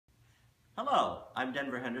Hello, I'm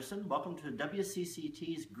Denver Henderson. Welcome to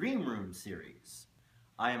WCCT's Green Room series.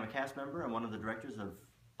 I am a cast member and one of the directors of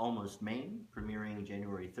Almost Maine, premiering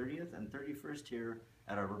January 30th and 31st here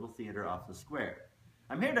at our little theater off the square.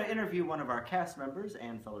 I'm here to interview one of our cast members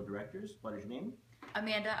and fellow directors. What is your name?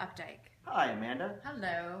 Amanda Updike. Hi, Amanda.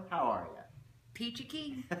 Hello. How are you? Peachy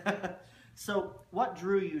Keen. So, what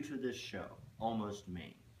drew you to this show, Almost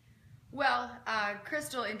Maine? Well,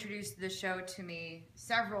 Crystal introduced the show to me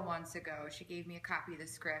several months ago. She gave me a copy of the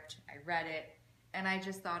script. I read it, and I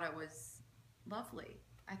just thought it was lovely.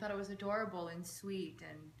 I thought it was adorable and sweet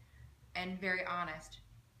and very honest.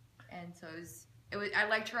 And so it was. I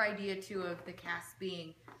liked her idea too of the cast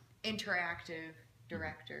being interactive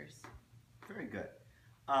directors. Very good.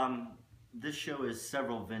 This show is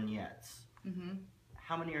several vignettes. Mm-hmm.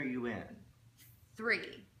 How many are you in?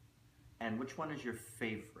 3. And which one is your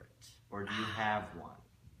favorite? Or do you have one?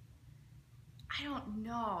 I don't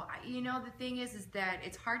know. You know, the thing is that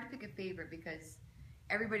it's hard to pick a favorite because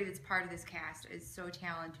everybody that's part of this cast is so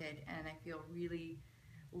talented, and I feel really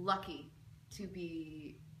lucky to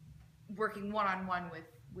be working one-on-one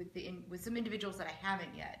with some individuals that I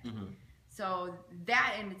haven't yet. Mm-hmm. So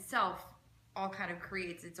that in itself all kind of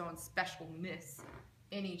creates its own specialness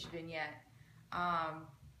in each vignette.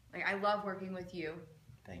 Like, I love working with you.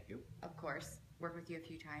 Thank you. Of course, worked with you a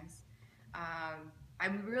few times.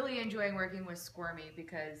 I'm really enjoying working with Squirmy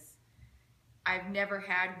because I've never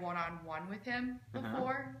had one-on-one with him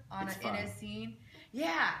before in a scene.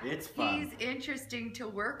 Yeah, it's fun. He's interesting to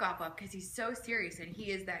work off of because he's so serious and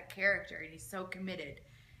he is that character and he's so committed.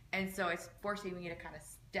 And so it's forcing me to kind of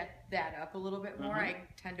step that up a little bit more. I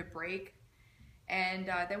tend to break. And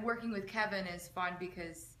then working with Kevin is fun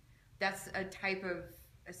because that's a type of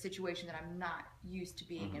a situation that I'm not used to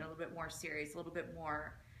being in, a little bit more serious, a little bit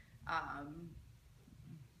more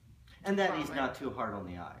and that he's not too hard on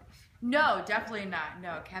the eyes. No, definitely not.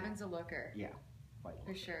 No, Kevin's a looker. Yeah, quite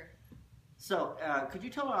for sure. So, could you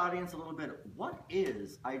tell our audience a little bit, what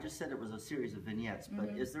is, I just said it was a series of vignettes,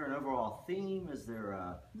 but is there an overall theme? Is there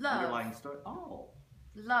a underlying story? Oh.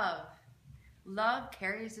 Love. Love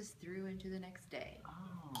carries us through into the next day.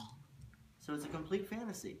 Oh. So it's a complete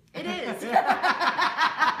fantasy. It is.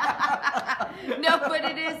 No, but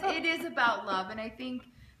it is about love, and I think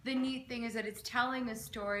the neat thing is that it's telling a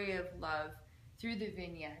story of love through the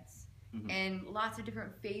vignettes and lots of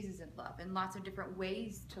different phases of love and lots of different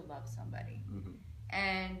ways to love somebody.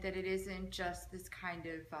 And that it isn't just this kind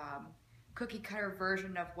of cookie cutter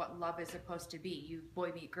version of what love is supposed to be. You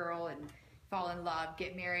boy meet girl and fall in love,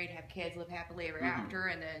 get married, have kids, live happily ever after,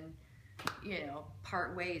 and then, you know,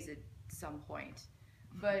 part ways at some point.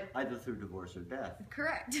 But either through divorce or death.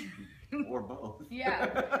 Correct. Or both.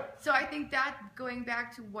 Yeah. So I think that, going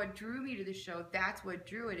back to what drew me to the show, that's what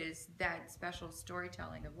drew it, is that special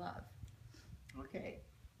storytelling of love. Okay.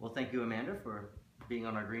 Well, thank you, Amanda, for being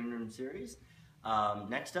on our Green Room series.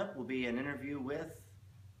 Next up will be an interview with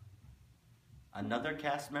another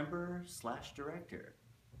cast member / director.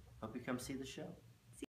 Hope you come see the show.